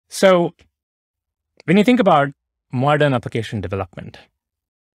So when you think about modern application development,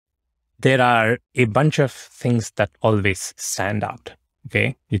 there are a bunch of things that always stand out.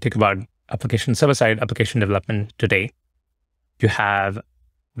 Okay, you think about application server-side application development today, you have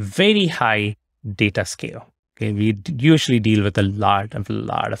very high data scale. Okay, we usually deal with a lot of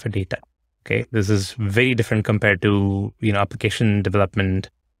data. Okay, this is very different compared to application development.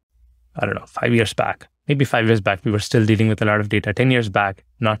 I don't know, 5 years back, maybe 5 years back, we were still dealing with a lot of data. 10 years back,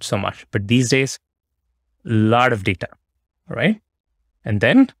 not so much. But these days, a lot of data, right? And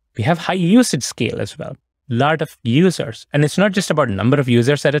then we have high usage scale as well. A lot of users. And it's not just about number of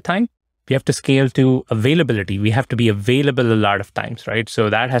users at a time. We have to scale to availability. We have to be available a lot of times, right? So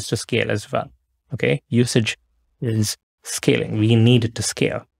that has to scale as well. Okay, usage is scaling. We need it to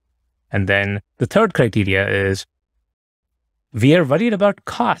scale. And then the third criteria is we are worried about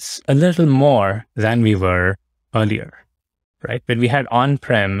costs a little more than we were earlier, right? When we had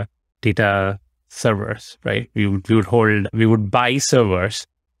on-prem data servers, right? We would buy servers,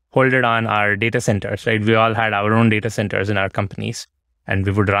 hold it on our data centers, right? We all had our own data centers in our companies, and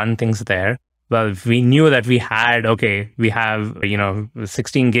we would run things there. Well, if we knew that we have,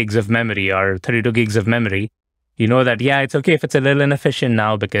 16 gigs of memory or 32 gigs of memory, you know that, yeah, it's okay if it's a little inefficient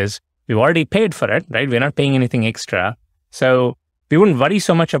now because we've already paid for it, right? We're not paying anything extra. So we wouldn't worry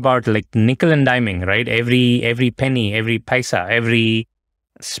so much about like nickel and diming, right? Every penny, every paisa, every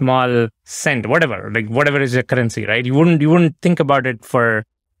small cent, whatever is your currency, right? You wouldn't think about it for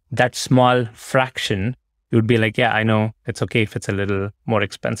that small fraction. You would be like, yeah, I know it's okay if it's a little more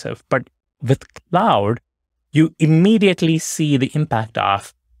expensive. But with cloud, you immediately see the impact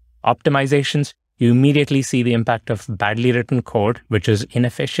of optimizations. You immediately see the impact of badly written code, which is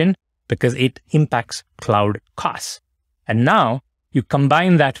inefficient because it impacts cloud costs. And now you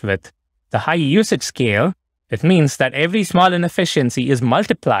combine that with the high usage scale. It means that every small inefficiency is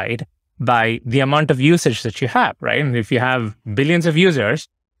multiplied by the amount of usage that you have, right? And if you have billions of users,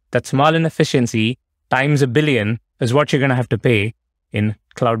 that small inefficiency times a billion is what you're going to have to pay in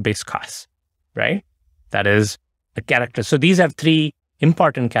cloud-based costs, right? That is a character. So these are three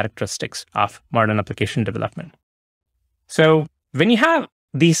important characteristics of modern application development. So when you have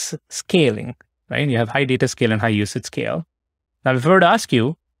these scaling, right? You have high data scale and high usage scale. Now, if I were to ask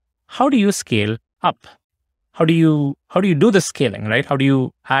you, how do you scale up? How do you do the scaling, right? How do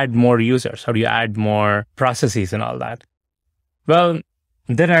you add more users? How do you add more processes and all that? Well,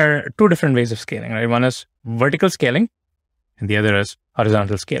 there are two different ways of scaling, right? One is vertical scaling and the other is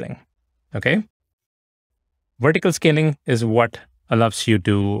horizontal scaling, okay? Vertical scaling is what allows you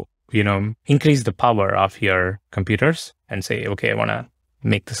to, increase the power of your computers and say, okay, I want to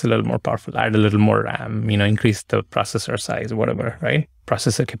make this a little more powerful, add a little more RAM, increase the processor size, whatever, right?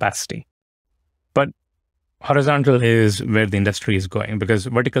 Processor capacity. But horizontal is where the industry is going because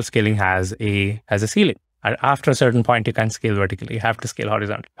vertical scaling has a ceiling. After a certain point, you can't scale vertically. You have to scale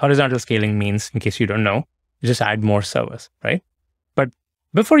horizontal. Horizontal scaling means, in case you don't know, you just add more servers, right? But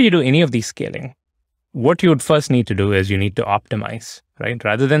before you do any of these scaling, what you would first need to do is you need to optimize, right?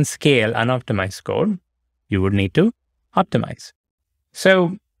 Rather than scale unoptimized code, you would need to optimize.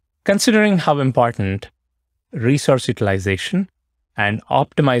 So considering how important resource utilization and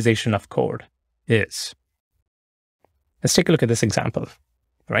optimization of code is, let's take a look at this example,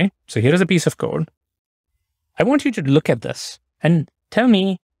 right? So here is a piece of code. I want you to look at this and tell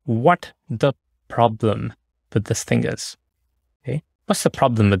me what the problem with this thing is. Okay, what's the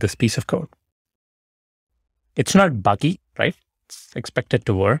problem with this piece of code? It's not buggy, right? It's expected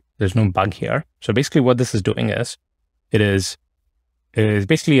to work. There's no bug here. So basically what this is doing is, it is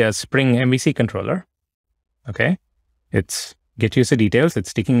basically a Spring MVC controller. Okay, it's get user details.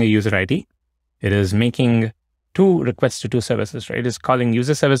 It's taking a user ID. It is making two requests to two services, right? It's calling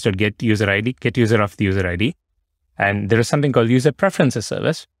user service to get user ID, get user of the user ID. And there is something called user preferences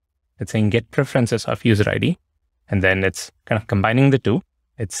service. It's saying get preferences of user ID. And then it's kind of combining the two.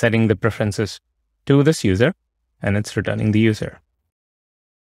 It's setting the preferences to this user and it's returning the user.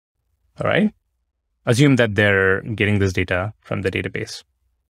 All right. Assume that they're getting this data from the database.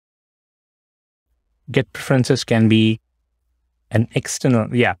 Get preferences can be an external,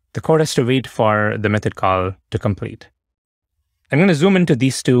 the code has to wait for the method call to complete. I'm going to zoom into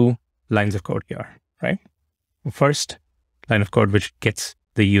these two lines of code here, right? First line of code, which gets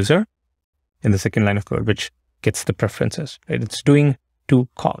the user, and the second line of code, which gets the preferences, right? It's doing two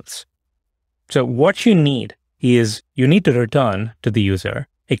calls. So what you need is you need to return to the user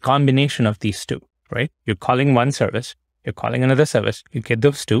a combination of these two, right? You're calling one service, you're calling another service, you get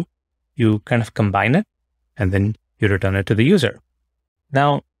those two, you kind of combine it, and then you return it to the user.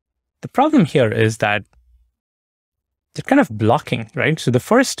 Now, the problem here is that they're kind of blocking, right? So the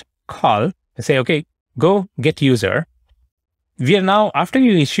first call and say, okay, go get user. We are now, after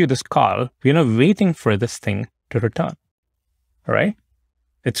you issue this call, we're now waiting for this thing to return. All right.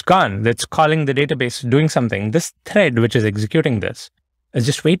 It's gone. It's calling the database, doing something. This thread, which is executing this, is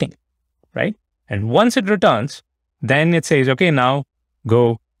just waiting, right? And once it returns, then it says, okay, now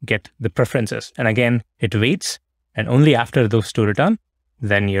go get the preferences. And again, it waits. And only after those two return,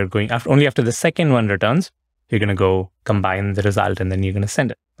 then you're going, only after the second one returns, you're going to go combine the result and then you're going to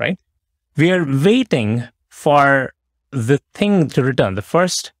send it, right? We are waiting for the thing to return. The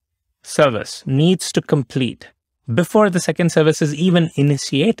first service needs to complete before the second service is even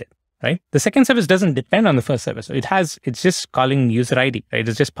initiated, right? The second service doesn't depend on the first service. It's just calling user ID, right?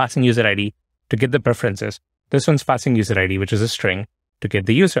 It's just passing user ID to get the preferences. This one's passing user ID, which is a string, to get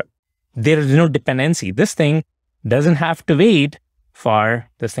the user. There is no dependency. This thing doesn't have to wait for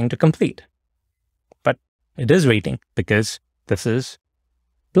this thing to complete. But it is waiting because this is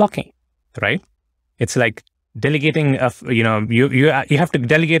blocking, right? It's like delegating of, you have to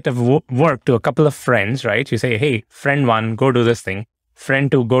delegate of work to a couple of friends, right? You say, hey, friend one, go do this thing.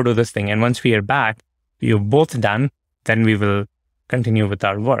 Friend two, go do this thing. And once we are back, you're both done, then we will continue with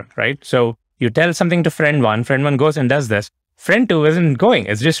our work, right? So you tell something to friend one goes and does this. Friend two isn't going,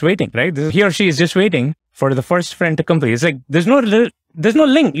 it's just waiting, right? He or she is just waiting for the first friend to complete. It's like, there's no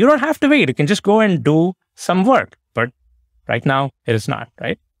link. You don't have to wait. You can just go and do some work. But right now, it is not,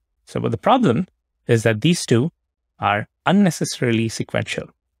 right? So but the problem is that these two are unnecessarily sequential.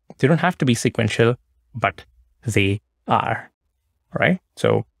 They don't have to be sequential, but they are, right?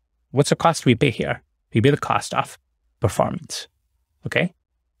 So what's the cost we pay here? We pay the cost of performance, okay?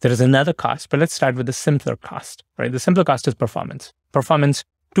 There is another cost, but let's start with the simpler cost, right? The simpler cost is performance. Performance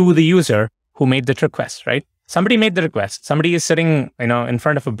to the user who made that request, right? Somebody made the request. Somebody is sitting, in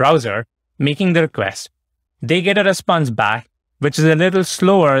front of a browser making the request. They get a response back, which is a little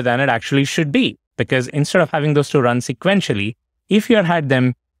slower than it actually should be. Because instead of having those two run sequentially, if you had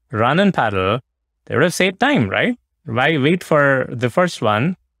them run in parallel, they would have saved time, right? Why wait for the first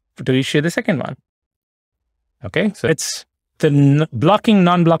one to issue the second one? Okay, so it's the blocking,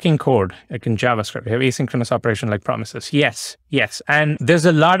 non-blocking code, like in JavaScript. You have asynchronous operation like promises. Yes. And there's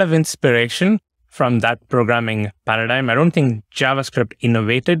a lot of inspiration from that programming paradigm. I don't think JavaScript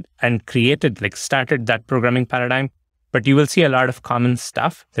innovated and started that programming paradigm. But you will see a lot of common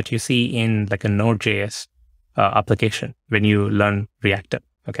stuff that you see in like a Node.js application when you learn Reactive,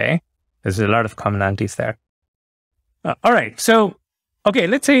 okay? There's a lot of commonalities there. All right, so, okay,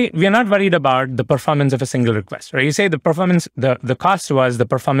 let's say we are not worried about the performance of a single request, right? You say the performance, the cost was the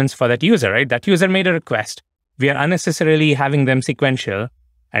performance for that user, right? That user made a request. We are unnecessarily having them sequential,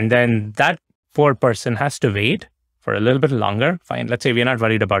 and then that poor person has to wait for a little bit longer. Fine, let's say we're not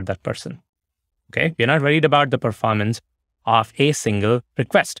worried about that person. Okay, we're not worried about the performance of a single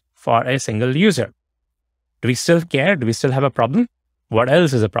request for a single user. Do we still care? Do we still have a problem? What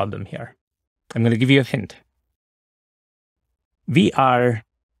else is a problem here? I'm going to give you a hint. We are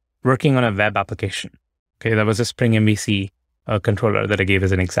working on a web application. Okay, that was a Spring MVC controller that I gave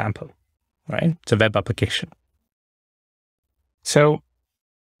as an example, right? It's a web application. So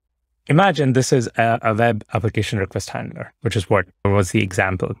imagine this is a web application request handler, which is what was the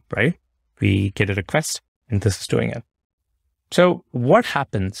example, right? We get a request, and this is doing it. So what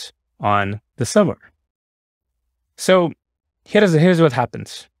happens on the server? So here's what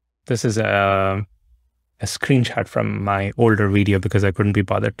happens. This is a screenshot from my older video because I couldn't be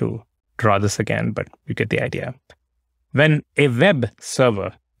bothered to draw this again, but you get the idea. When a web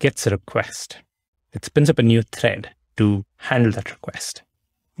server gets a request, it spins up a new thread to handle that request,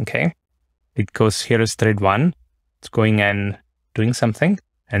 okay? It goes, here is thread one. It's going and doing something.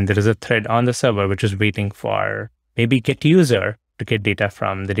 And there is a thread on the server which is waiting for maybe get user to get data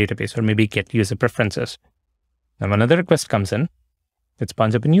from the database, or maybe get user preferences. Now, when another request comes in, it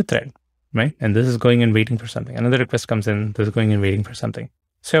spawns up a new thread, right? And this is going and waiting for something. Another request comes in, this is going and waiting for something.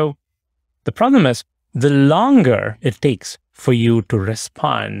 So the problem is, the longer it takes for you to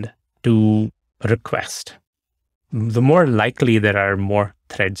respond to a request, the more likely there are more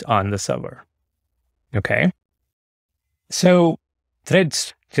threads on the server, okay? So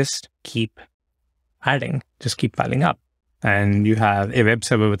threads just keep adding, just keep piling up. And you have a web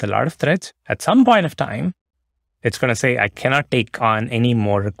server with a lot of threads. At some point of time, it's going to say, I cannot take on any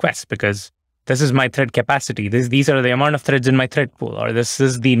more requests because this is my thread capacity. These are the amount of threads in my thread pool, or this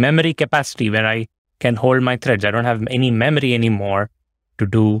is the memory capacity where I can hold my threads. I don't have any memory anymore to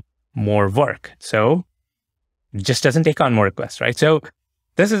do more work. So it just doesn't take on more requests, right? So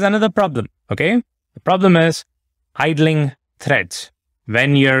this is another problem, okay? The problem is idling threads.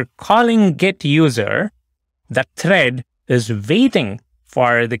 When you're calling get user, that thread is waiting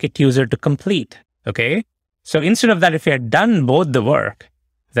for the Git user to complete. Okay. So instead of that, if you had done both the work,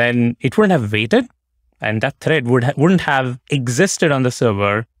 then it wouldn't have waited, and that thread wouldn't have existed on the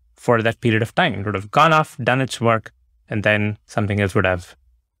server for that period of time. It would have gone off, done its work, and then something else would have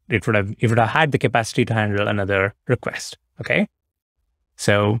had the capacity to handle another request. Okay.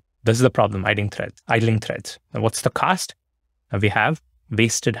 So this is the problem, idling threads. Now, what's the cost? We have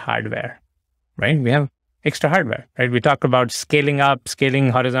wasted hardware, right? We have extra hardware, right? We talked about scaling up, scaling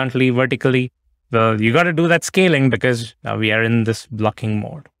horizontally, vertically. Well, you got to do that scaling because now we are in this blocking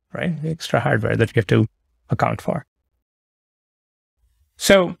mode, right? Extra hardware that you have to account for.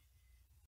 So